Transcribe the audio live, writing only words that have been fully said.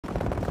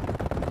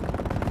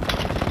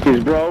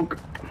He's broke.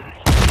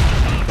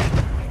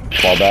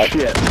 Fall back.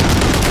 Shit.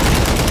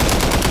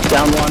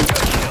 Down one.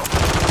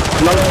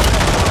 Another.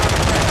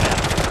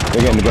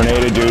 They're getting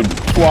grenaded, dude.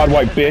 Squad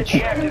wipe, bitch.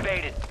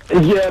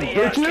 Yeah,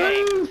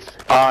 bitches.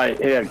 Alright,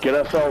 here, get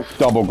ourselves.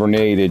 Double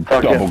grenaded.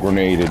 Okay. Double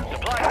grenaded.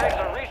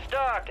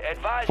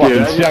 Fucking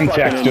Dude,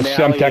 Semtex. Just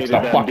Semtex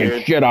the fucking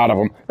dude. shit out of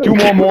them. Two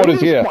more mortars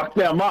here. Fuck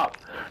them up.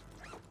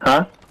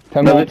 Huh?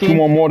 10 more, 2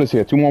 more mortars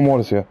here. 2 more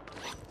mortars here.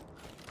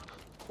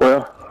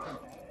 Well,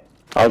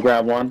 I'll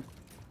grab one.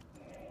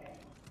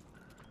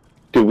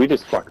 Dude, we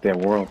just fucked their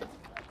world.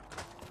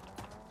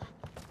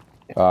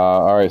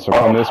 Alright, so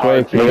come this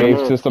way.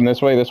 PA system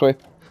this way, this way.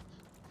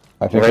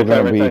 I think we're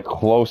gonna be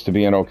close to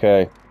being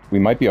okay. We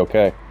might be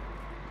okay.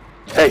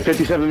 Hey,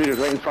 57 meters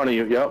right in front of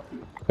you, yep.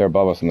 They're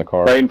above us in the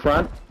car. Right in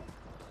front?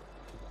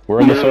 We're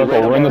in the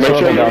circle. We're in the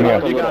circle down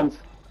here.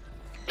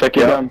 Check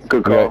your guns.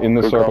 Good call. Yeah, in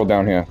the circle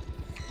down here.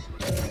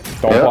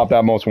 Don't pop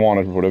that most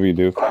wanted, whatever you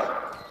do.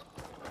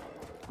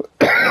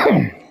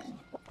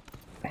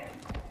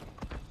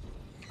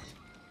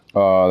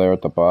 They're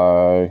at the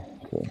buy.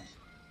 Okay.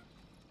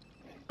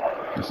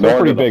 It's still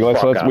pretty big.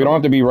 Let's we don't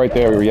have to be right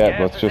there yet.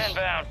 Let's just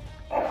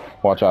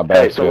watch our backs.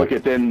 Hey, so look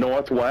at the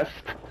northwest,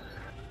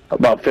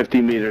 about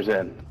 50 meters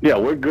in. Yeah,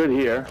 we're good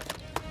here.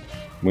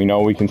 We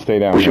know we can stay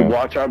down We here. should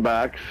watch our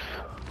backs.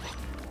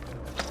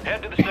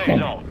 Head to the safe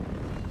zone.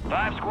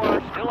 5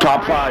 squads still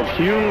Top 5,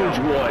 huge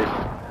boys.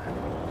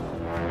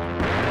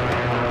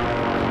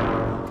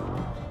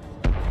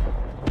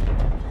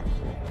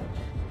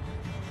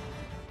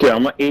 Dude,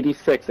 I'm at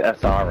 86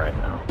 SR right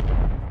now.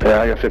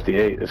 Yeah, I got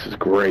 58. This is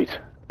great.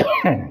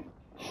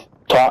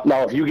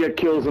 Now, if you get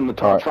kills in the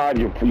top 5,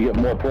 you get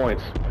more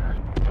points.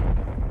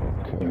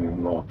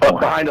 Oh,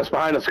 behind us,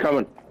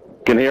 coming.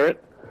 Can hear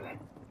it?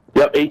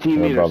 Yep,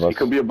 18 meters. He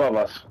could be above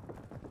us.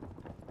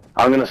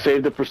 I'm gonna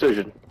save the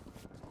precision.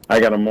 I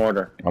got a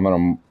mortar. I'm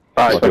gonna.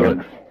 Alright, do it.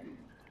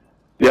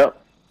 Yep.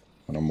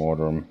 I'm gonna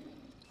mortar him.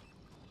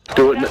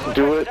 Do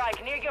it.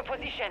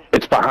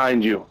 It's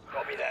behind you.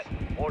 Copy that.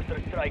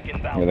 Mortar strike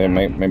inbound. Yeah,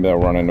 maybe they'll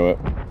run into it.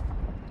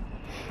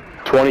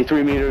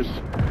 23 meters.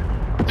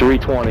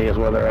 320 is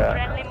where they're at.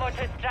 Friendly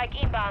mortar strike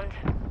inbound.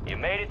 You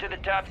made it to the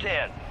top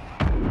 10.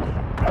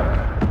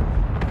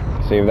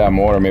 Save that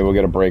mortar. Maybe we'll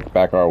get a break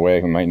back our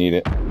way. We might need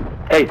it.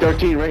 Hey,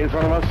 13 right in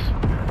front of us.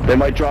 They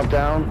might drop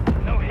down.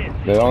 No hit.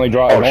 The only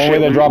way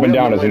they're dropping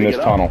down is in this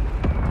tunnel.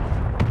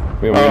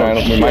 We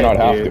might not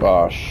have to.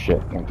 Oh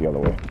shit! Went the other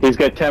way. He's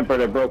got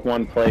tempered. I broke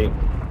one plate.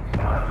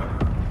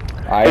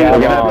 I have.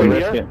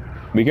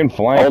 We can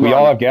flank. We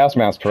all have gas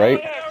masks,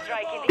 right?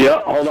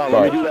 Yeah. Hold on.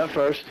 Let me do that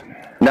first.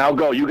 Now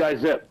go. You guys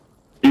zip.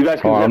 You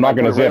guys can zip. I'm not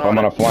gonna zip. I'm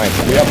gonna flank.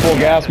 We have full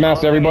gas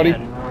masks, everybody.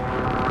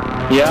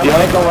 Yeah.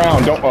 Flank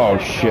around. Don't. Oh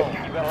shit.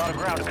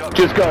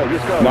 Just go.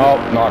 Just go. No,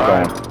 not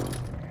going.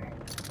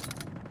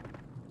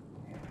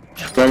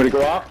 Want me to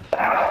go off?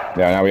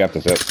 Yeah. Now we have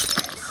to zip.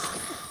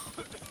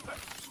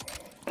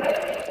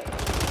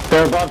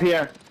 They're above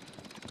here.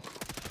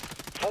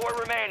 4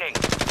 remaining.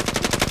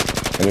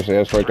 There's an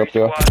airstrike up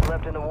there. Squads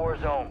left in the war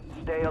zone.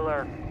 Stay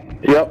alert.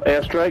 Yep.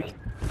 Airstrike.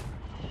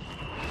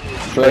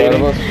 Straight ahead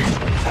of us.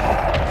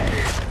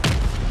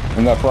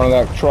 In the front of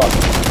that truck.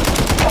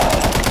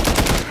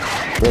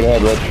 Straight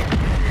ahead, Rich.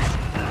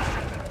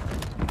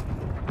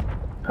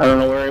 I don't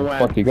know where he went.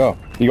 Fuck you go.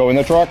 You go in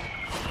the truck?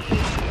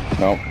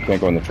 No, can't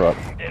go in the truck.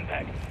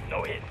 Impact.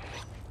 No hit.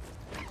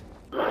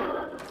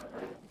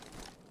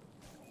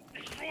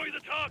 Destroy the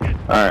target.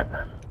 Alright.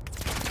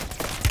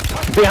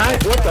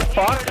 Behind. What the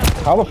fuck?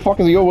 How the fuck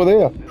is he over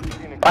there?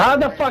 How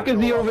the fuck is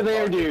he over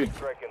there, dude?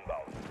 Strike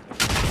inbound.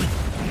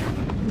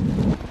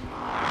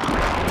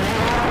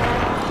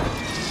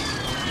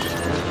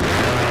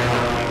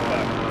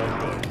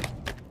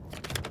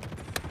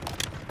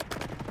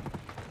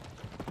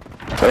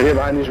 Right here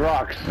behind these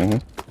rocks.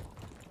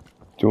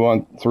 3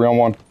 on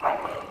 1.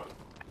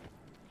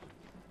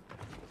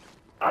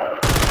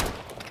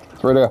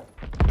 It's right there.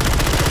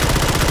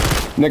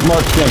 Nick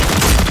Markskin.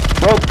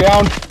 Broke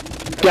down.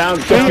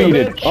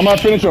 Defeated. I'm gonna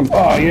finish him.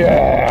 Oh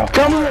yeah.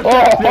 Come on.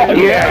 Oh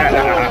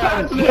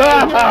yeah.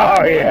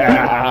 Oh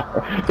yeah.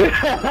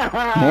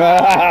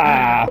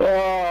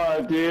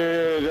 Oh,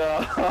 dude.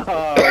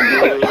 Oh,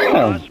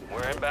 dude.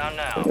 We're inbound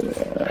now.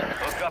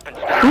 Hook up and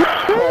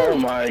start. Oh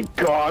my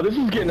god, this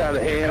is getting out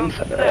of hand.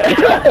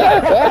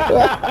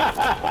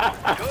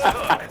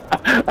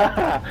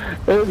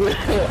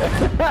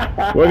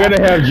 We're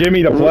gonna have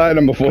Jimmy the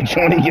Platinum before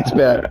Tony gets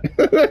back.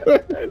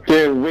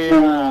 Dude, we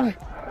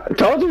I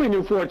told you we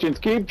knew Fortune's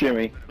Keep,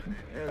 Jimmy.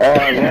 Oh,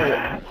 I love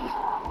it.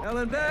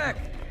 Helen back.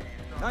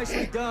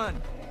 Nicely done.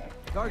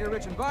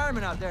 Target-rich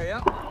environment out there,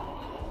 yeah?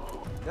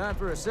 Time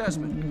for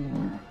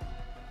assessment.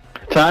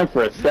 Time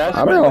for assessment.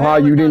 I don't know how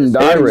you didn't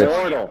die, Rich.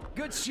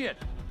 Good shit.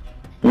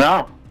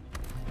 No.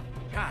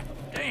 God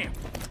damn.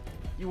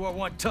 You are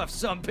one tough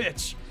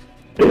sumbitch.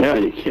 Yeah,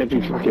 you can't be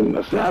fucking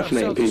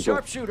assassinating people.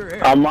 Sharpshooter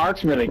here. A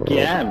marksman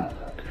again.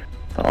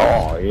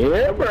 Oh,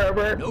 yeah,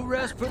 brother. No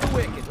rest for the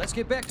wicked. Let's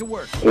get back to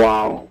work.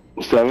 Wow.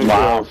 7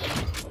 kills.